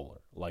Pro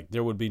Bowler. Like,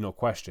 there would be no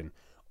question.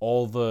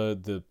 All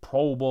the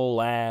Pro Bowl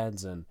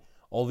ads and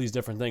all these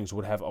different things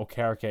would have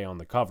Okereke on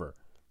the cover.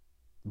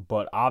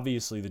 But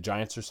obviously, the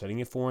Giants are sitting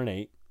at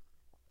 4-8,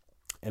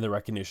 and the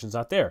recognition's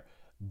not there.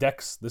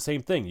 Dex, the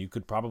same thing. You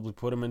could probably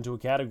put him into a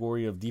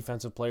category of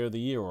Defensive Player of the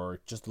Year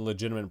or just a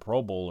legitimate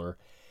Pro Bowler.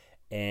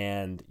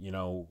 And,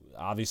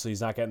 obviously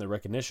he's not getting the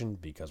recognition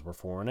because we're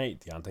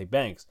 4-8. Deonte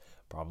Banks,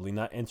 probably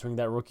not entering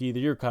that Rookie of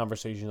the Year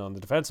conversation on the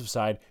defensive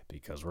side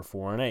because we're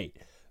 4-8.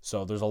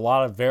 So there's a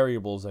lot of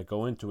variables that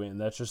go into it,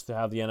 and that's just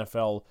how the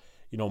NFL,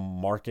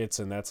 markets,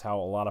 and that's how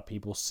a lot of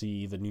people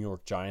see the New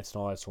York Giants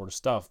and all that sort of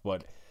stuff.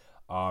 But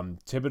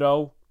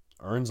Thibodeau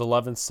earns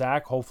 11th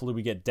sack. Hopefully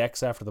we get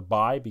Dex after the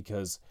bye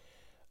because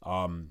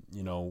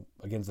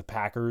against the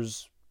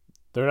Packers,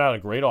 they're not a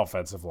great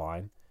offensive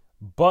line,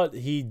 but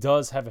he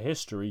does have a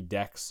history.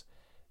 Dex,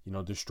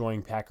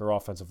 destroying Packer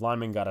offensive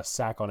linemen, got a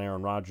sack on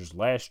Aaron Rodgers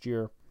last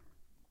year.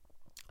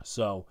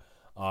 So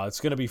it's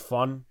going to be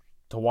fun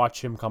to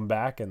watch him come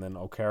back, and then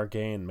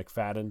Okereke and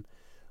McFadden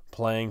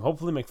playing.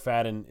 Hopefully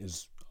McFadden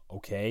is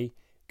okay.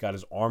 Got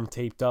his arm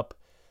taped up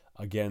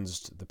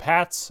against the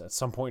Pats at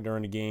some point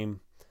during the game.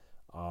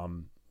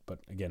 But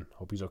again,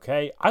 hope he's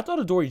okay. I thought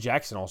Adoree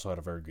Jackson also had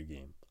a very good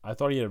game. I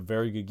thought he had a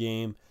very good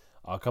game.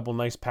 A couple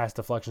nice pass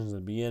deflections in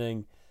the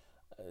beginning.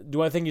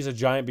 Do I think he's a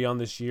Giant beyond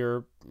this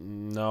year?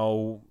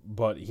 No,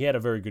 but he had a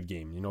very good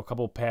game. A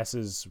couple of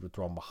passes were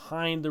thrown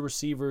behind the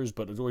receivers,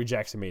 but Adoree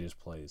Jackson made his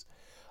plays.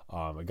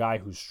 A guy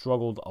who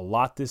struggled a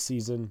lot this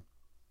season.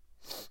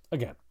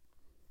 Again,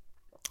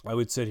 I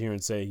would sit here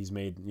and say he's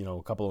made,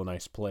 a couple of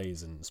nice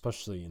plays, and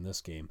especially in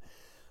this game.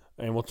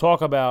 And we'll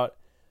talk about,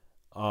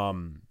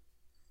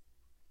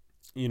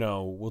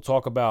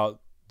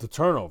 the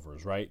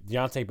turnovers, right?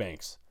 Deonte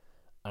Banks.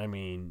 I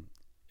mean,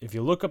 if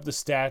you look up the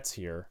stats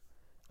here,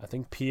 I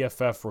think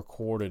PFF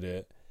recorded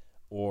it,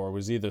 or it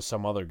was either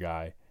some other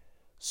guy.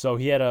 So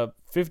he had a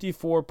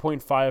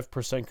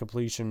 54.5%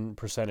 completion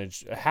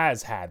percentage,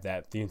 has had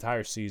that the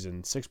entire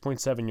season,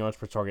 6.7 yards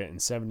per target,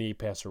 and 78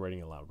 passer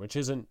rating allowed, which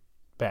isn't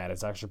bad.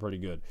 It's actually pretty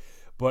good.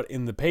 But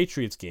in the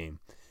Patriots game,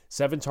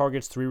 7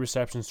 targets, 3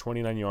 receptions,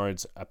 29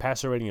 yards, a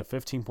passer rating of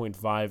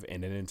 15.5,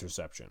 and an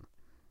interception.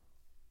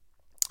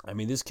 I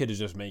mean, this kid is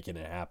just making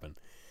it happen.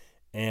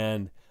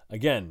 And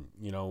again,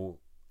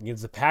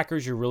 against the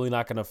Packers, you're really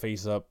not going to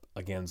face up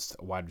against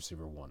a wide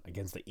receiver one.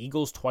 Against the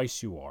Eagles,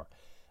 twice you are.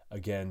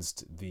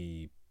 Against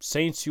the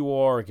Saints, you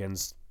are.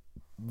 Against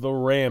the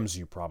Rams,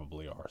 you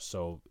probably are.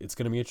 So it's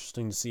going to be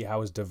interesting to see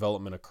how his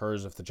development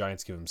occurs if the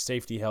Giants give him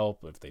safety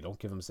help, if they don't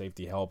give him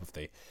safety help, if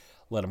they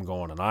let him go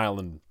on an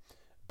island.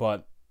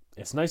 But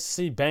it's nice to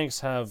see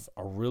Banks have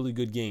a really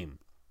good game.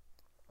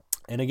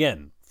 And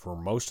again, for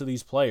most of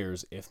these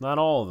players, if not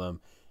all of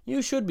them,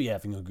 you should be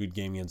having a good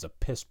game against a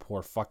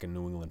piss-poor fucking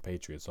New England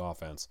Patriots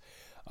offense.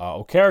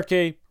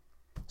 Okereke,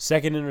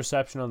 second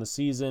interception on the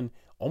season,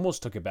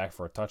 almost took it back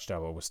for a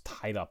touchdown, but was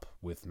tied up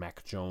with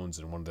Mac Jones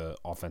and one of the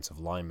offensive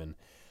linemen.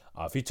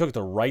 If he took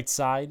the right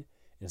side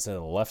instead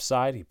of the left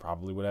side, he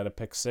probably would have had a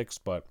pick six,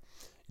 but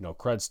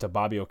creds to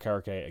Bobby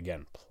Okereke,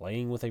 again,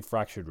 playing with a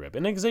fractured rib.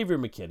 And Xavier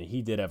McKinney,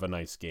 he did have a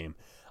nice game.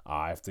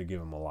 I have to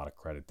give him a lot of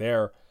credit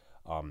there.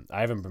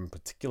 I haven't been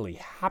particularly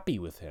happy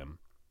with him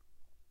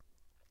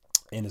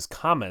in his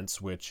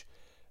comments, which,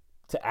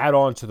 to add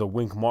on to the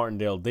Wink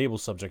Martindale Dable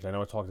subject, I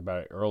know I talked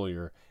about it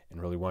earlier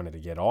and really wanted to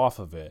get off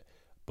of it,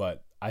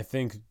 but I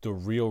think the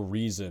real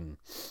reason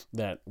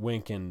that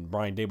Wink and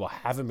Brian Dable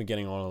haven't been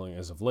getting on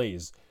as of late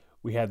is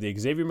we had the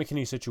Xavier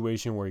McKinney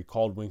situation where he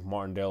called Wink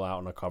Martindale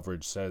out in a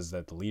coverage, says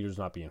that the leader's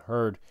not being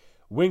heard.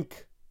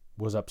 Wink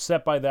was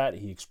upset by that.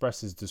 He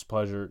expressed his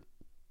displeasure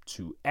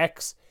to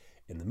X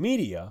in the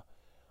media,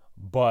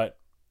 but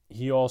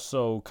he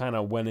also kind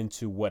of went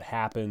into what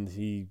happened.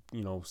 He,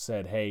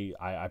 said, hey,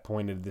 I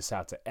pointed this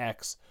out to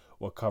X.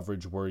 What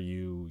coverage were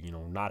you,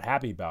 not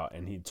happy about?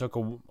 And he took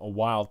a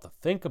while to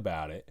think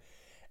about it.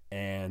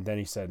 And then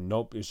he said,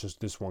 nope, it's just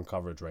this one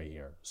coverage right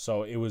here.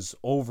 So it was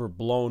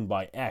overblown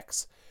by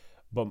X.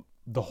 But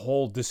the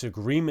whole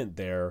disagreement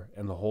there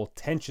and the whole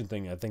tension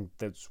thing, I think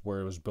that's where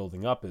it was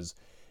building up is,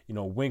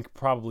 Wink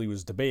probably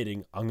was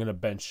debating, I'm going to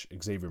bench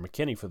Xavier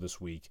McKinney for this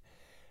week,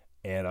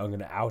 and I'm going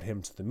to out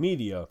him to the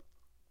media,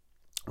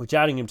 which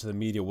outing him to the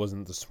media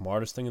wasn't the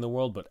smartest thing in the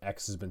world, but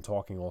X has been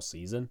talking all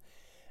season.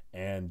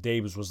 And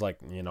Davis was like,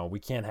 we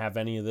can't have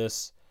any of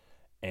this.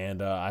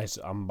 And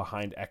I'm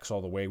behind X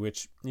all the way,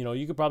 which,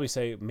 you could probably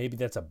say maybe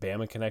that's a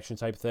Bama connection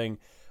type thing.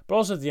 But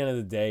also at the end of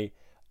the day,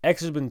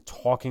 X has been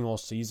talking all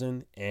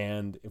season,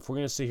 and if we're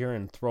going to sit here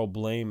and throw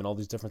blame and all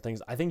these different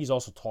things, I think he's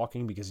also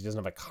talking because he doesn't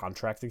have a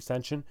contract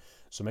extension,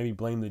 so maybe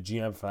blame the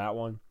GM for that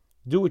one.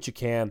 Do what you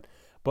can,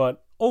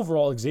 but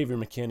overall, Xavier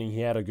McKinney,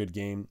 he had a good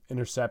game.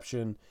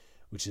 Interception,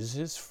 which is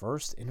his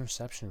first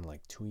interception in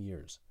like 2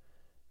 years.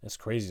 That's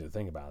crazy to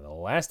think about. The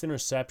last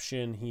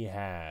interception he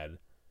had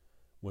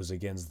was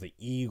against the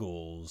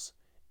Eagles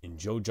in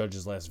Joe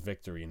Judge's last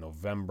victory in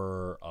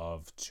November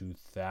of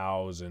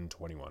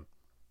 2021.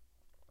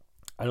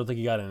 I don't think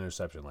he got an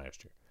interception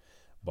last year.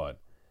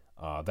 But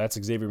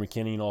that's Xavier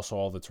McKinney and also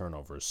all the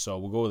turnovers. So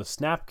we'll go with the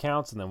snap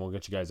counts, and then we'll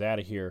get you guys out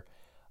of here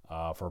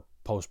for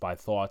post-bye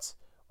thoughts.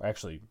 Or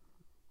actually,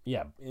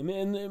 yeah,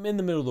 in the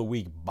middle of the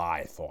week,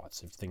 bye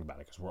thoughts, if you think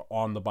about it, because we're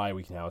on the bye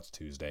week now. It's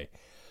Tuesday.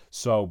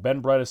 So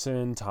Ben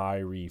Bredesen,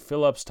 Tyree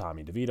Phillips,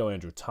 Tommy DeVito,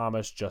 Andrew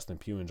Thomas, Justin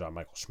Pugh, and John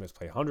Michael Schmitz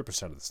play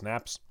 100% of the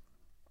snaps.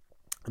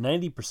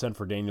 90%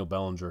 for Daniel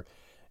Bellinger,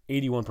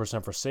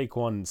 81% for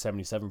Saquon, and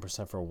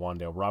 77% for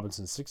Wan'Dale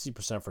Robinson,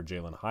 60% for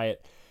Jalen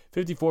Hyatt,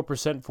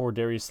 54% for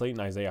Darius Slayton,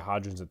 Isaiah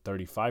Hodgins at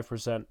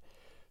 35%,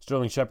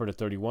 Sterling Shepard at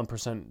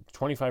 31%,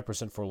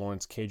 25% for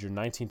Lawrence Cager,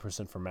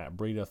 19% for Matt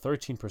Breida,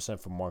 13%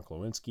 for Mark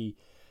Lewinsky,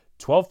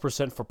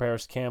 12% for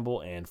Paris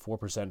Campbell, and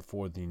 4%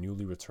 for the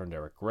newly returned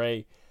Eric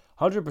Gray.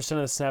 100% of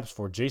the snaps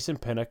for Jason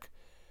Pinnock,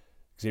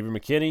 Xavier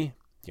McKinney,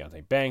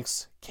 Deontay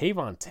Banks,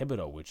 Kayvon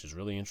Thibodeau, which is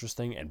really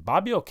interesting, and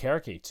Bobby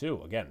Okereke,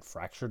 too. Again,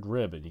 fractured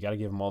rib, and you got to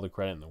give him all the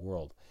credit in the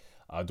world.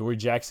 Dory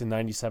Jackson,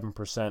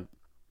 97%,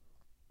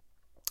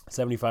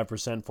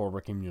 75% for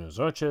Ricky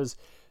Munoz-Urchez,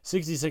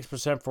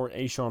 66% for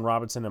Ashawn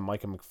Robinson and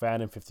Micah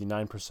McFadden,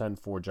 59%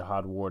 for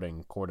Jihad Ward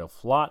and Cordell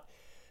Flott,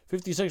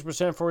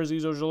 56% for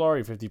Azeez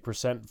Ojulari,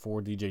 50% for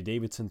DJ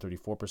Davidson,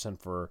 34%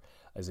 for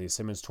Isaiah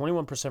Simmons,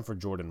 21% for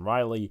Jordan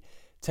Riley,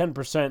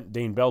 10%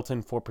 Dane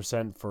Belton,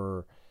 4%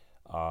 for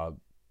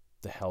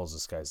the hell is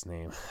this guy's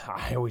name?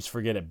 I always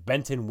forget it.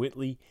 Benton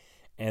Whitley.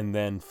 And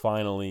then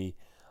finally,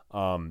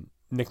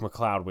 Nick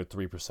McLeod with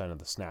 3% of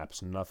the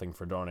snaps. Nothing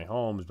for Darnay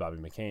Holmes, Bobby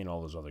McCain,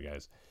 all those other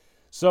guys.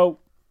 So,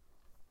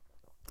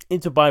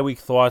 into bye week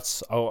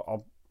thoughts.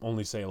 I'll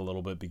only say a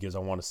little bit because I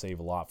want to save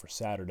a lot for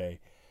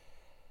Saturday.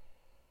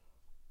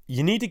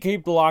 You need to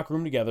keep the locker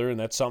room together, and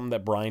that's something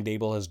that Brian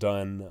Dable has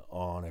done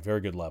on a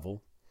very good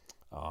level.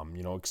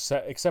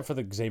 Except for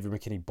the Xavier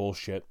McKinney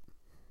bullshit.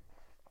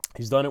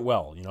 He's done it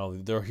well.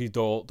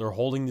 They're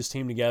holding this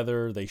team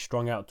together. They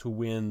strung out 2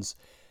 wins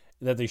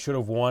that they should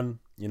have won.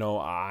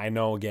 I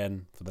know,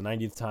 again, for the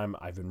 90th time,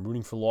 I've been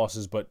rooting for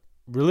losses, but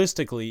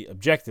realistically,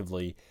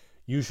 objectively,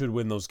 you should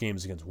win those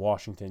games against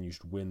Washington. You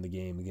should win the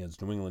game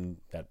against New England,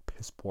 that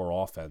piss-poor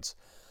offense.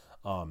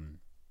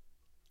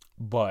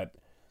 But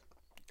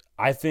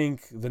I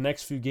think the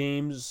next few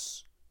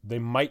games, they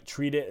might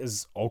treat it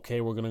as,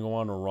 okay, we're going to go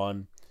on a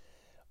run.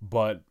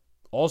 But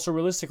also,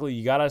 realistically,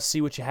 you got to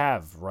see what you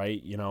have,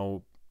 right?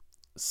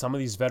 Some of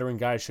these veteran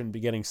guys shouldn't be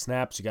getting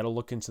snaps. You got to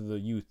look into the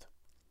youth.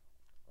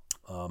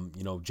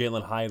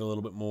 Jalen Hyatt a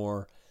little bit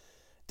more.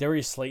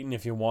 Darius Slayton,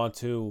 if you want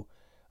to.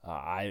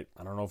 I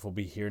don't know if he'll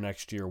be here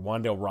next year.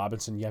 Wan'Dale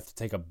Robinson, you have to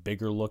take a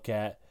bigger look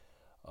at.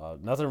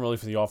 Nothing really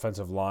for the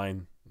offensive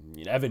line.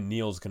 Evan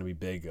Neal's going to be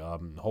big.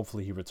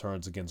 Hopefully he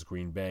returns against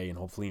Green Bay and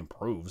hopefully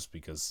improves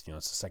because,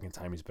 it's the second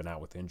time he's been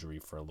out with injury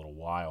for a little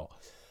while.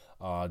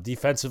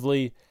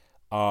 Defensively,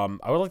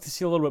 I would like to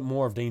see a little bit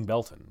more of Dane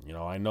Belton.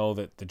 I know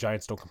that the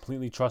Giants don't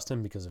completely trust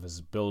him because of his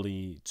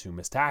ability to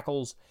miss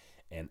tackles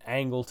and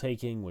angle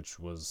taking, which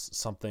was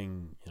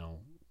something,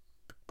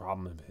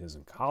 problem of his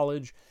in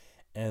college.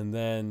 And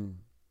then,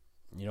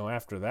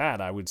 after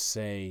that, I would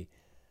say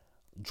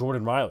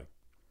Jordan Riley.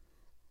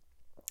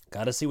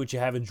 Got to see what you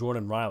have in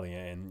Jordan Riley.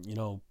 And,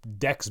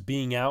 Dex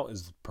being out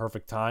is the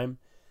perfect time.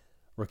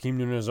 Raheem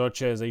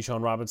Nunez-Oches,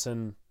 A'Shawn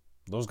Robinson,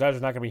 those guys are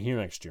not going to be here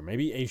next year.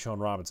 Maybe A'Shawn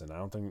Robinson. I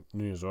don't think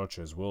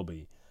Nunez-Oches will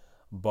be.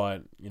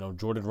 But,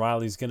 Jordan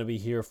Riley's going to be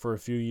here for a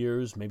few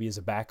years, maybe as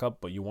a backup,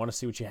 but you want to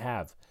see what you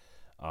have.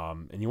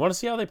 And you want to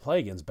see how they play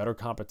against better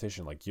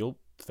competition. Like, you'll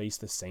face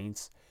the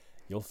Saints,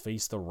 you'll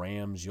face the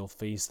Rams, you'll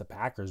face the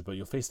Packers, but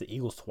you'll face the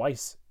Eagles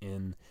twice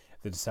in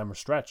the December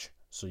stretch.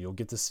 So you'll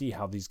get to see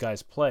how these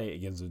guys play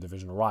against the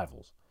divisional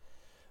rivals.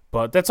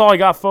 But that's all I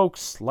got,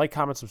 folks. Like,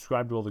 comment,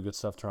 subscribe, do all the good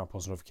stuff. Turn on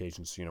post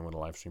notifications so you know when the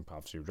live stream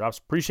pops or drops.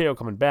 Appreciate you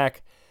coming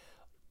back.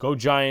 Go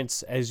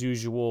Giants, as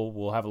usual.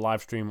 We'll have a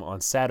live stream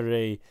on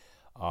Saturday.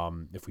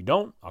 If we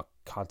don't, I'll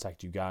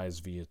contact you guys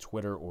via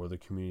Twitter or the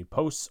community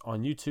posts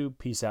on YouTube.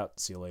 Peace out.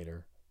 See you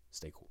later.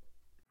 Stay cool.